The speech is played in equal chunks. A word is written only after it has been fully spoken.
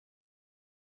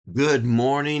Good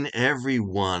morning,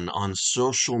 everyone on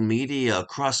social media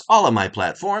across all of my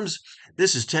platforms.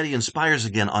 This is Teddy Inspires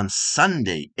again on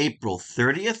Sunday, April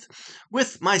 30th,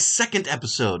 with my second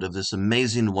episode of this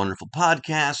amazing, wonderful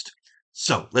podcast.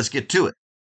 So let's get to it.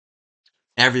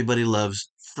 Everybody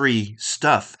loves free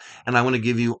stuff, and I want to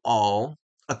give you all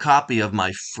a copy of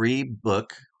my free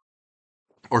book,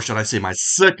 or should I say my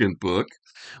second book,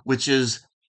 which is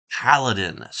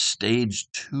Paladin, Stage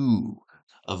 2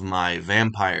 of my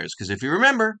vampires. Because if you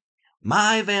remember,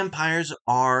 my vampires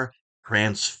are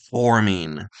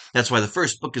transforming. That's why the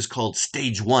first book is called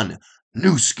Stage 1,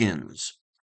 New Skins.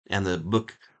 And the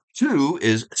book 2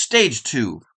 is Stage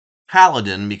 2,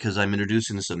 Paladin, because I'm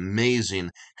introducing this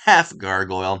amazing half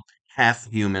gargoyle, half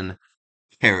human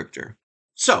character.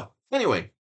 So,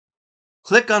 anyway,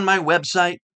 click on my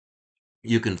website.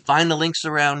 You can find the links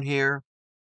around here.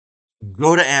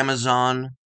 Go to Amazon,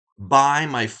 buy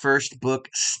my first book,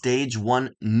 Stage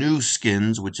 1 New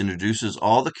Skins, which introduces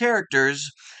all the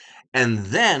characters, and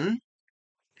then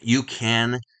you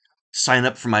can sign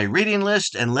up for my reading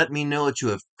list and let me know that you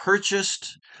have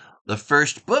purchased the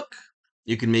first book.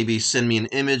 You can maybe send me an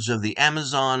image of the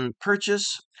Amazon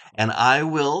purchase, and I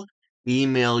will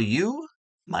email you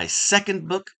my second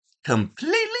book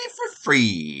completely for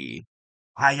free.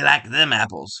 How you like them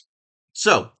apples?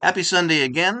 So, happy Sunday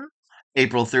again,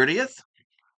 April 30th.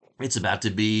 It's about to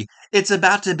be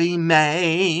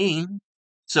May.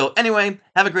 So anyway,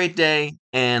 have a great day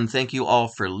and thank you all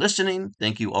for listening.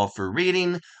 Thank you all for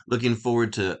reading. Looking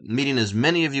forward to meeting as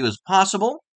many of you as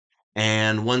possible.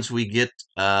 And once we get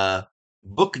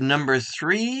book number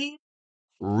 3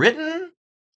 written,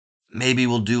 maybe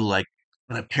we'll do like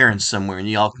an appearance somewhere and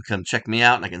y'all can come check me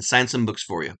out and I can sign some books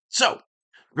for you. So,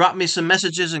 drop me some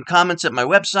messages and comments at my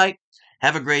website.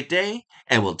 Have a great day,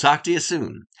 and we'll talk to you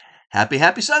soon.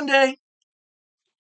 Happy Sunday!